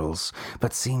the girls,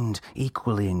 but seemed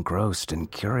equally engrossed and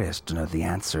curious to know the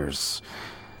answers.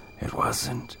 It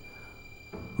wasn't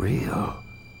real,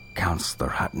 Counselor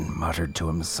Hutton muttered to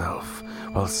himself,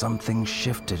 while something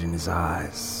shifted in his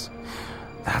eyes.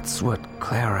 That's what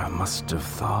Clara must have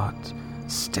thought,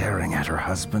 staring at her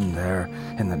husband there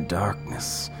in the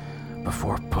darkness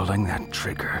before pulling that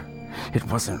trigger. It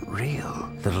wasn't real,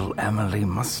 little Emily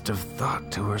must have thought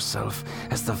to herself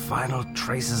as the final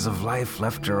traces of life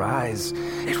left her eyes.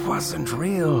 It wasn't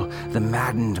real, the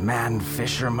maddened man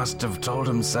Fisher must have told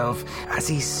himself as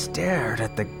he stared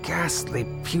at the ghastly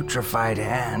putrefied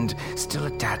hand still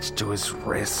attached to his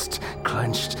wrist,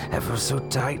 clenched ever so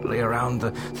tightly around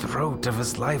the throat of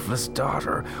his lifeless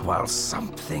daughter, while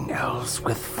something else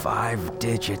with 5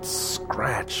 digits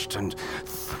scratched and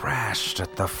thrashed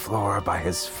at the floor by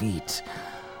his feet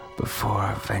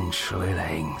before eventually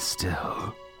laying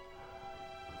still.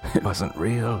 It wasn't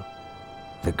real.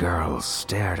 The girls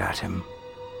stared at him.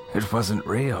 It wasn't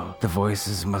real, the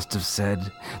voices must have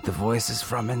said, the voices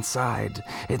from inside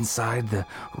the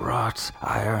wrought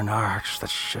iron arch that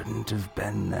shouldn't have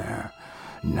been there.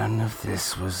 None of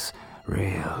this was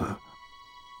real.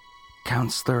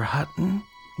 Counselor Hutton?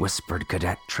 Whispered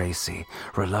Cadet Tracy,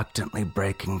 reluctantly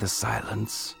breaking the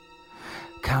silence.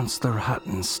 Counselor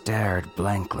Hutton stared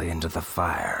blankly into the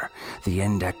fire. The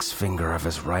index finger of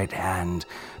his right hand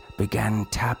began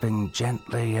tapping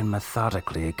gently and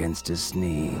methodically against his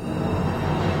knee.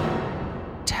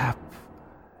 Tap,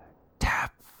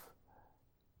 tap.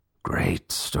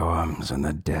 Great storms in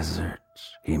the desert,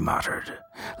 he muttered,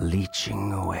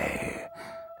 leeching away.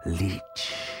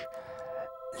 Leech,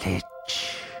 leech.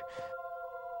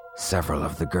 Several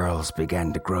of the girls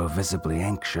began to grow visibly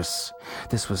anxious.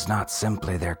 This was not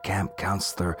simply their camp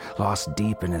counselor lost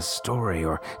deep in his story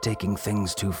or taking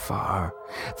things too far.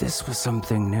 This was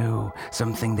something new,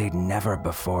 something they'd never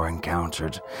before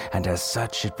encountered, and as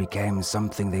such it became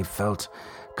something they felt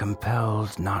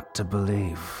compelled not to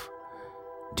believe.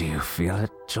 Do you feel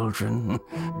it, children?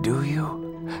 Do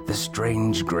you? The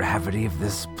strange gravity of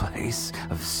this place,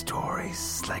 of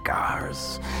stories like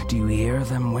ours? Do you hear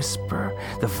them whisper?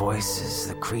 The voices,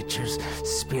 the creatures,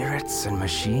 spirits and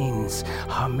machines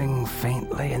humming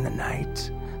faintly in the night?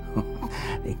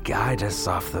 They guide us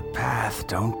off the path,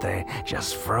 don't they?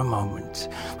 Just for a moment,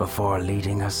 before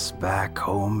leading us back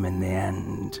home in the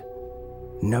end.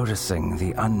 Noticing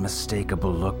the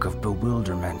unmistakable look of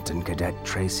bewilderment in Cadet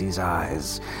Tracy's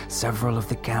eyes, several of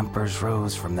the campers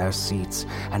rose from their seats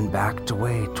and backed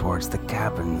away towards the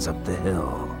cabins up the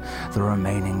hill. The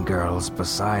remaining girls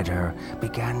beside her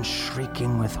began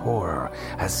shrieking with horror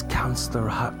as Counselor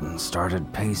Hutton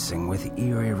started pacing with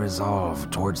eerie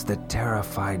resolve towards the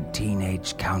terrified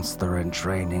teenage counselor in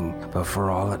training,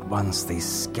 before all at once they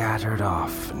scattered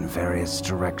off in various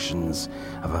directions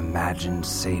of imagined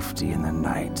safety in the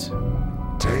night.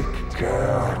 Take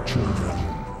care, children.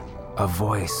 A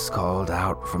voice called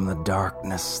out from the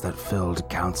darkness that filled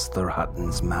Counselor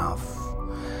Hutton's mouth.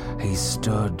 He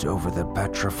stood over the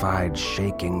petrified,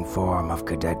 shaking form of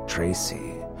Cadet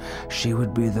Tracy. She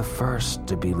would be the first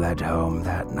to be led home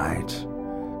that night.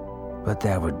 But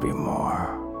there would be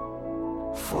more.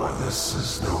 For this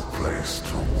is no place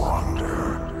to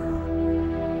wander,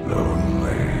 lonely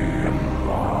and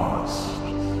lost.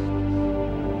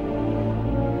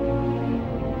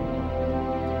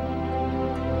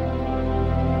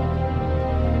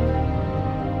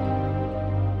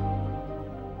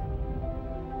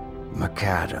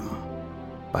 Macadam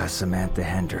by Samantha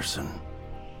Henderson.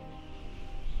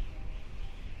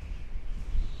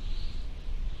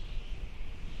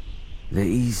 The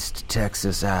East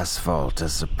Texas asphalt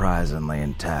is surprisingly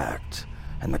intact,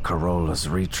 and the Corolla's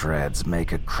retreads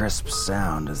make a crisp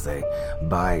sound as they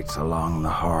bite along the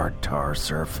hard tar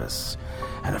surface.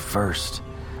 And at first,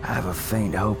 I have a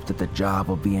faint hope that the job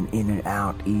will be an in and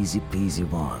out easy-peasy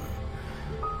one.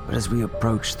 But as we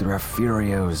approach the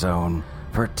Refugio zone,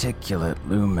 particulate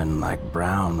looming like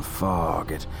brown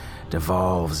fog, it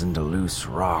devolves into loose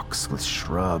rocks with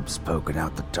shrubs poking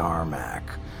out the tarmac,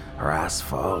 or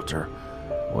asphalt, or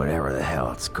whatever the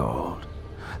hell it's called.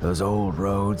 Those old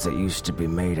roads that used to be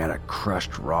made out of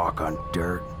crushed rock on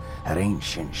dirt, that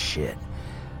ancient shit.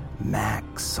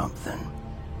 Mac something.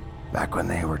 Back when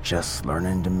they were just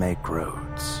learning to make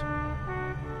roads.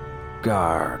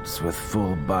 Guards with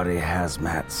full-body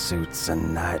hazmat suits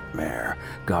and nightmare,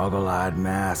 goggle-eyed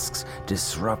masks,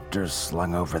 disruptors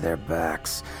slung over their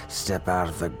backs, step out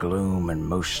of the gloom and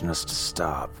motion us to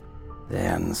stop.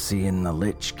 Then, seeing the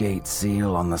Lich Gate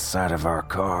seal on the side of our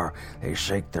car, they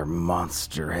shake their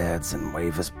monster heads and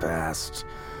wave us past,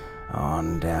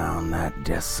 on down that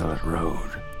desolate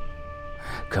road.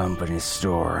 Company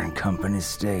store and company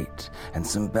state, and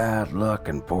some bad luck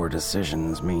and poor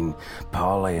decisions mean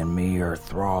Polly and me are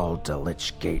thralled to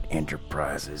Lich Gate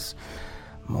Enterprises.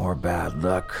 More bad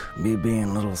luck, me being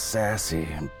a little sassy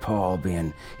and Paul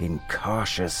being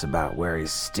incautious about where he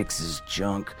sticks his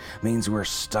junk, means we're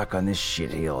stuck on this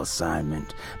shitheel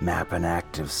assignment, mapping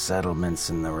active settlements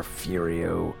in the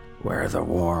Refurio, where the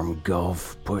warm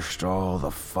Gulf pushed all the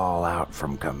fallout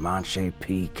from Comanche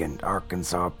Peak and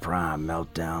Arkansas Prime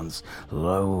meltdowns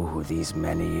low these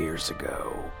many years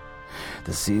ago.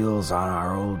 The seals on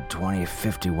our old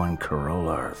 2051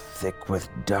 Corolla are thick with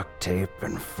duct tape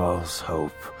and false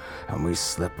hope, and we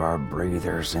slip our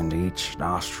breathers into each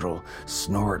nostril,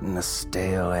 snorting the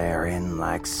stale air in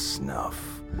like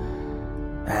snuff.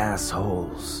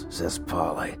 "Assholes," says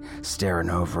Polly, staring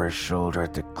over his shoulder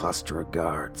at the cluster of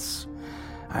guards.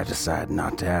 I decide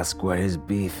not to ask what his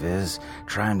beef is,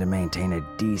 trying to maintain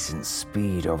a decent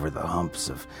speed over the humps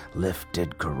of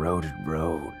lifted, corroded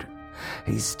road.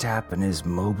 He's tapping his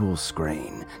mobile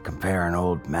screen, comparing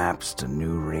old maps to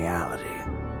new reality.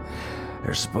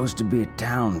 "There's supposed to be a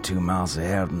town 2 miles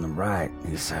ahead on the right,"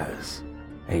 he says.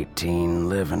 18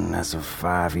 living as of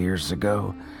 5 years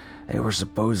ago. They were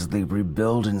supposedly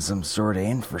rebuilding some sort of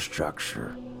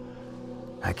infrastructure.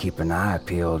 I keep an eye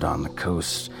peeled on the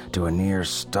coast to a near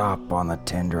stop on the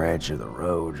tender edge of the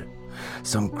road.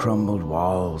 Some crumbled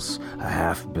walls, a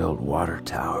half-built water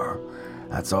tower.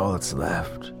 That's all that's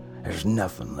left. There's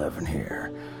nothing living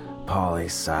here. Polly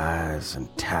sighs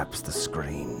and taps the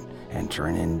screen,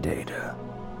 entering in data.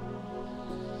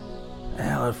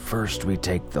 Well, at first we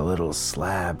take the little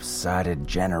slab-sided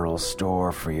general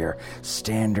store for your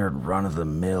standard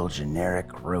run-of-the-mill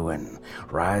generic ruin,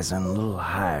 rising a little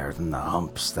higher than the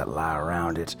humps that lie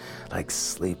around it like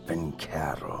sleeping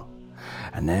cattle.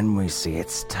 And then we see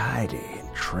it's tidy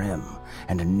and trim,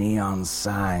 and a neon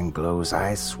sign glows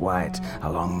ice white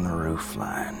along the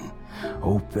roofline.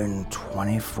 Open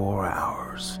 24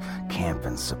 hours,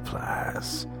 camping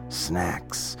supplies,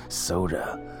 snacks,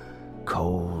 soda,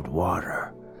 cold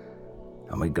water.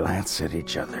 And we glance at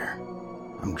each other.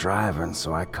 I'm driving,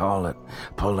 so I call it,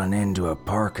 pulling into a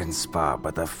parking spot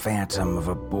with the phantom of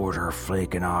a border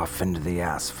flaking off into the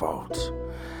asphalt.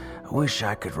 I wish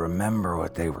I could remember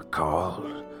what they were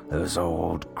called, those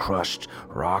old, crushed,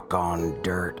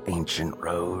 rock-on-dirt ancient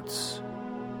roads.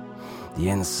 The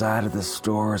inside of the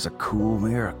store is a cool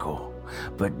miracle,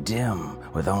 but dim,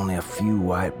 with only a few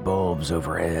white bulbs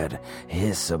overhead,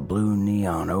 hiss a blue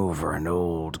neon over an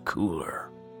old cooler.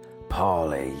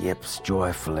 Polly yips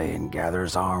joyfully and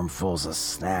gathers armfuls of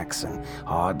snacks and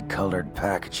odd-colored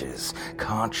packages,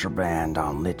 contraband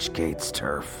on Lich Gate's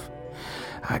turf.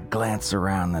 I glance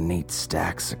around the neat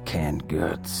stacks of canned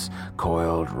goods,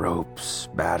 coiled ropes,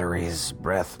 batteries,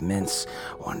 breath mints,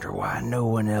 wonder why no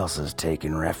one else is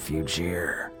taking refuge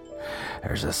here.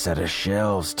 There's a set of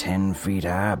shelves 10 feet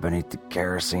high beneath the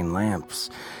kerosene lamps,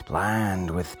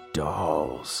 lined with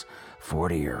dolls,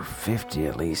 40 or 50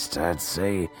 at least, I'd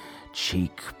say,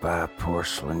 cheek by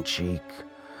porcelain cheek,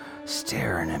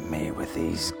 staring at me with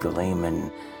these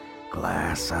gleaming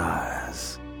glass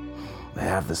eyes. They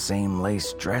have the same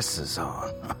lace dresses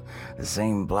on, the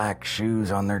same black shoes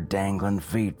on their dangling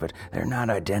feet, but they're not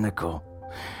identical.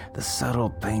 The subtle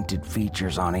painted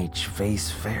features on each face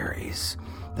varies.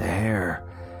 The hair,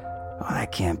 well,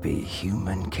 that can't be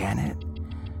human, can it?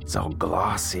 It's all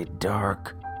glossy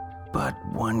dark, but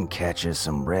one catches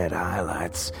some red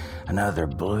highlights, another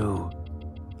blue.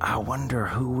 I wonder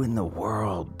who in the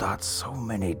world thought so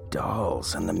many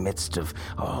dolls in the midst of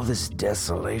all this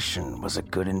desolation was a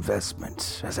good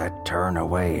investment. As I turn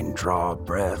away and draw a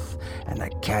breath, and I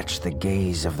catch the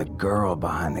gaze of the girl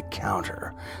behind the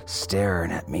counter,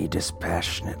 staring at me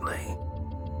dispassionately.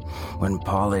 When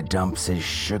Polly dumps his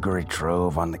sugary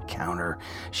trove on the counter,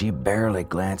 she barely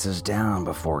glances down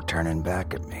before turning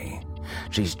back at me.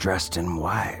 She's dressed in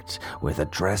white, with a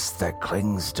dress that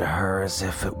clings to her as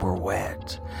if it were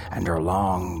wet, and her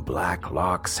long black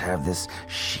locks have this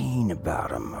sheen about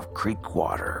them of creek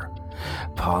water.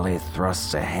 Polly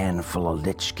thrusts a handful of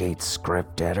Lich Gate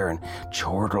script at her and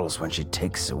chortles when she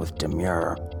takes it with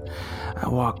demur. I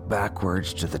walk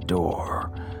backwards to the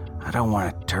door. I don't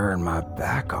want to turn my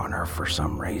back on her for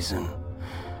some reason.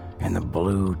 In the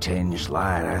blue-tinged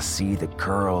light, I see the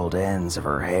curled ends of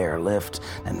her hair lift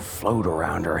and float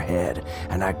around her head,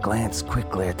 and I glance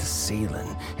quickly at the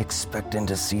ceiling, expecting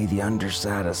to see the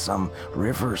underside of some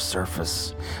river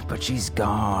surface. But she's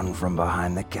gone from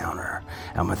behind the counter,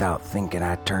 and without thinking,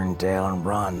 I turn tail and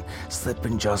run,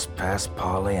 slipping just past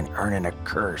Polly and earning a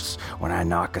curse when I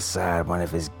knock aside one of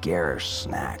his garish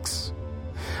snacks.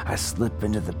 I slip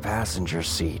into the passenger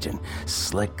seat and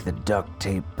slick the duct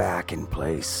tape back in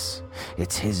place.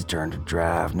 It's his turn to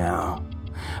drive now.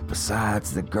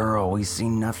 Besides the girl, we see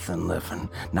nothing living,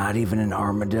 not even an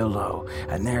armadillo,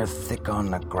 and they're thick on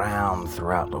the ground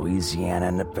throughout Louisiana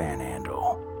and the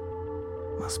Panhandle.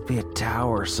 Must be a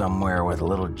tower somewhere with a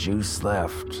little juice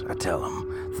left, I tell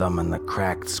him, thumbing the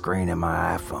cracked screen of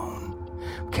my iPhone.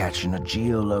 Catching a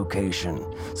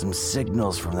geolocation, some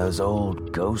signals from those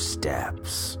old ghost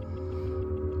apps.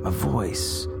 A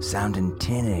voice, sounding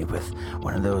tinny with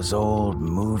one of those old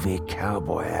movie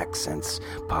cowboy accents,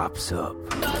 pops up.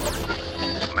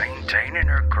 Maintaining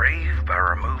her grave by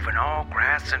removing all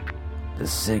grass and... The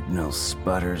signal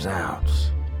sputters out.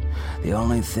 The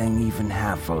only thing even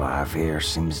half alive here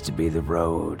seems to be the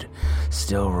road,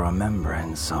 still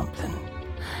remembering something.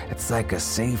 It's like a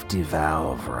safety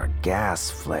valve or a gas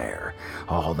flare.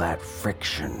 All that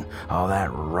friction, all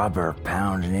that rubber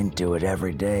pounding into it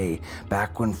every day,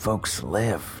 back when folks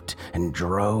lived and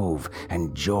drove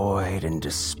and joyed and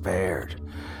despaired.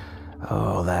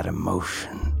 All that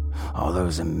emotion, all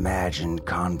those imagined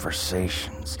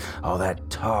conversations, all that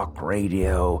talk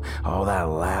radio, all that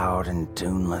loud and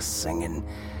tuneless singing.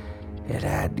 It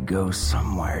had to go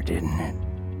somewhere, didn't it?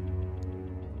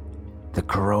 The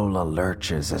Corolla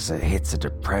lurches as it hits a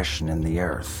depression in the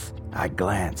earth. I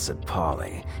glance at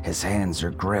Polly. His hands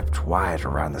are gripped wide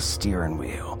around the steering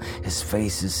wheel. His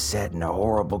face is set in a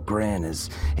horrible grin as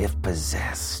if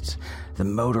possessed. The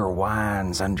motor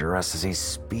whines under us as he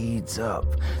speeds up.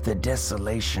 The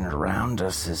desolation around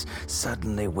us is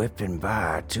suddenly whipping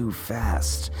by too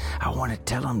fast. I want to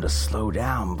tell him to slow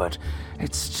down, but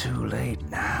it's too late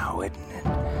now, isn't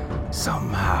it?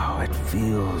 Somehow it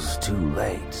feels too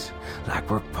late. Like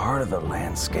we're part of the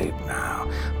landscape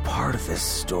now, part of this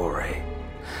story.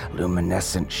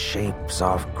 Luminescent shapes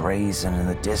off grazing in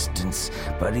the distance,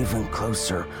 but even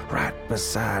closer, right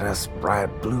beside us,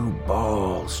 bright blue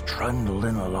balls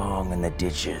trundling along in the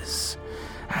ditches.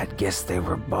 I'd guess they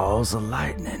were balls of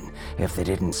lightning if they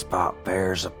didn't spot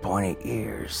pairs of pointy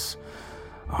ears.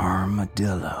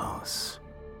 Armadillos.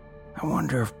 I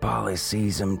wonder if Polly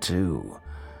sees them too,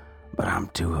 but I'm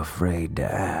too afraid to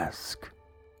ask.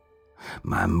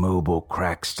 My mobile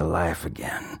cracks to life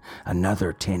again.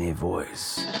 Another tinny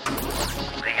voice.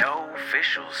 The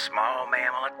official small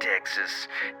mammal of Texas,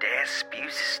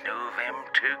 Daspusis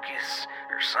novemtucus,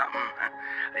 or something.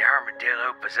 The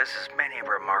armadillo possesses many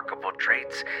remarkable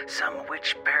traits, some of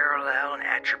which parallel and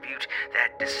attribute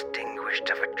that distinguished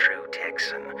of a true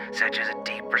Texan, such as a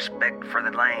deep respect for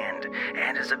the land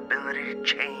and his ability to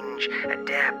change,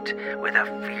 adapt with a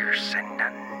fierce and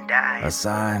undying. A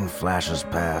sign flashes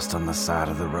past on the side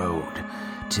of the road.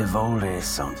 Tivoli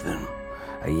something.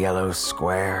 A yellow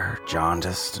square,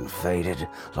 jaundiced and faded,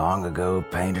 long ago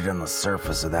painted on the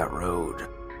surface of that road.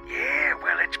 Yeah,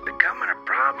 well, it's becoming a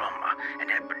problem. An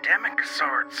epidemic of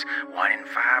sorts. 1 in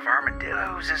 5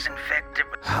 armadillos is infected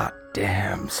with... Hot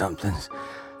damn, something's,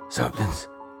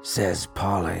 says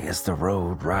Polly as the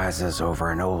road rises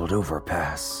over an old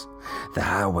overpass. The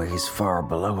highway's far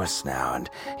below us now, and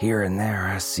here and there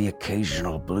I see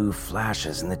occasional blue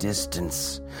flashes in the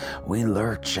distance. We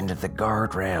lurch into the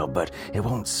guardrail, but it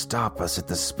won't stop us at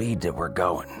the speed that we're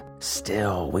going.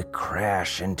 Still, we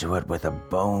crash into it with a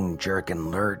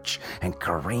bone-jerking lurch and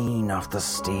careen off the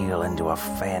steel into a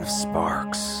fan of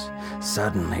sparks.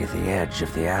 Suddenly, the edge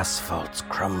of the asphalt's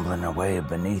crumbling away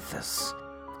beneath us.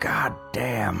 God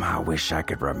damn, I wish I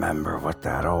could remember what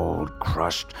that old,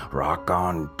 crushed,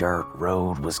 rock-on-dirt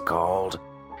road was called.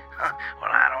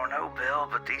 Well, I don't know, Bill,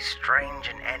 but these strange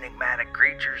and enigmatic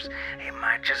creatures, it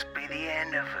might just be the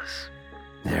end of us.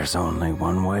 There's only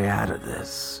one way out of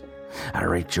this. I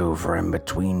reach over in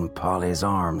between Polly's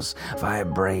arms,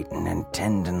 vibrating and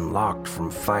tendon locked from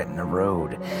fighting the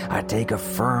road. I take a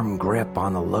firm grip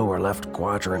on the lower left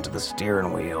quadrant of the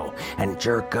steering wheel and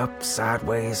jerk up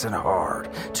sideways and hard,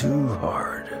 too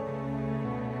hard.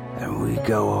 And we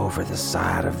go over the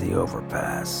side of the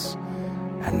overpass,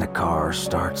 and the car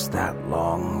starts that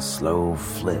long, slow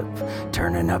flip,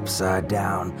 turning upside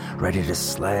down, ready to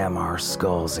slam our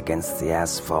skulls against the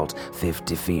asphalt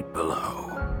 50 feet below.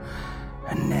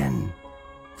 And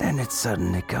then it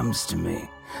suddenly comes to me.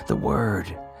 The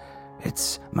word,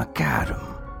 it's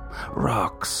macadam.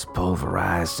 rocks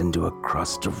pulverized into a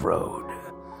crust of road.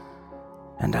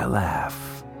 And I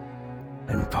laugh,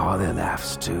 and Polly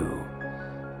laughs too,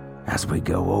 as we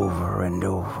go over and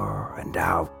over and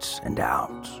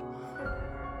out,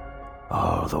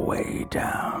 all the way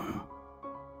down.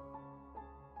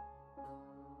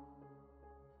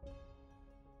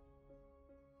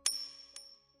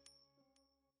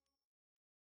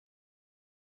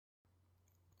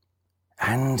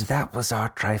 And that was our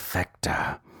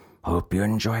trifecta. Hope you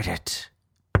enjoyed it.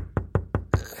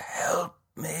 Help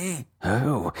me.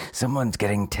 Oh, someone's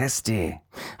getting testy.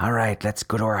 All right, let's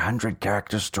go to our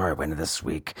 100-character story winner this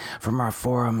week. From our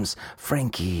forums,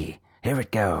 Frankie. Here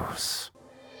it goes.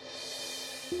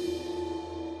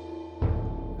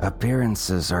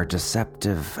 Appearances are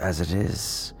deceptive as it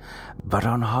is, but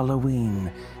on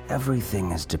Halloween,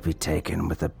 everything is to be taken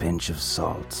with a pinch of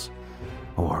salt.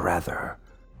 Or rather,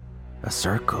 a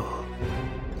circle.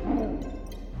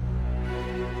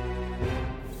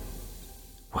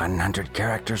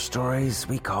 100-character stories,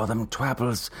 we call them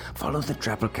Twabbles. Follow the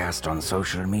Drabblecast on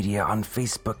social media on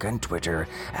Facebook and Twitter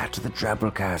at the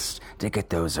Drabblecast to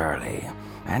get those early.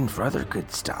 And for other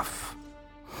good stuff.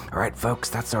 Alright folks,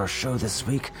 that's our show this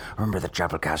week. Remember the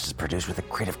Drabblecast is produced with a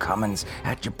Creative Commons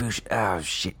Attribution... Oh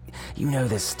shit, you know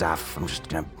this stuff. I'm just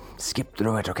gonna skip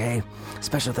through it, okay?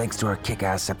 Special thanks to our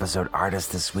kick-ass episode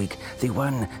artist this week. The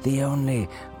one, the only,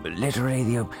 literally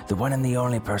the one and the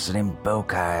only person named Bo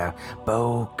Kaya.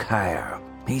 Bo Kaya.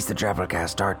 He's the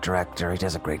Drabblecast art director. He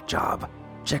does a great job.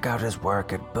 Check out his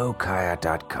work at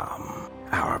bokaya.com.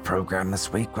 Our program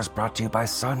this week was brought to you by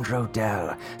Sandro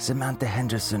Dell, Samantha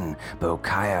Henderson, Bo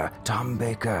Kaya, Tom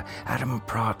Baker, Adam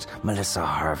Pratt, Melissa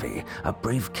Harvey, a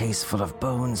briefcase full of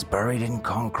bones buried in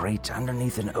concrete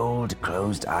underneath an old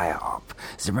closed IHOP,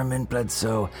 Zimmerman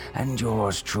Bledsoe, and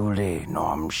yours truly,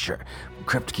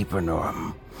 Cryptkeeper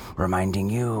Norm, reminding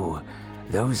you,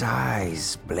 those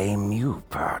eyes blame you,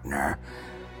 partner.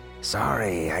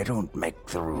 Sorry, I don't make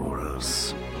the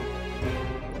rules.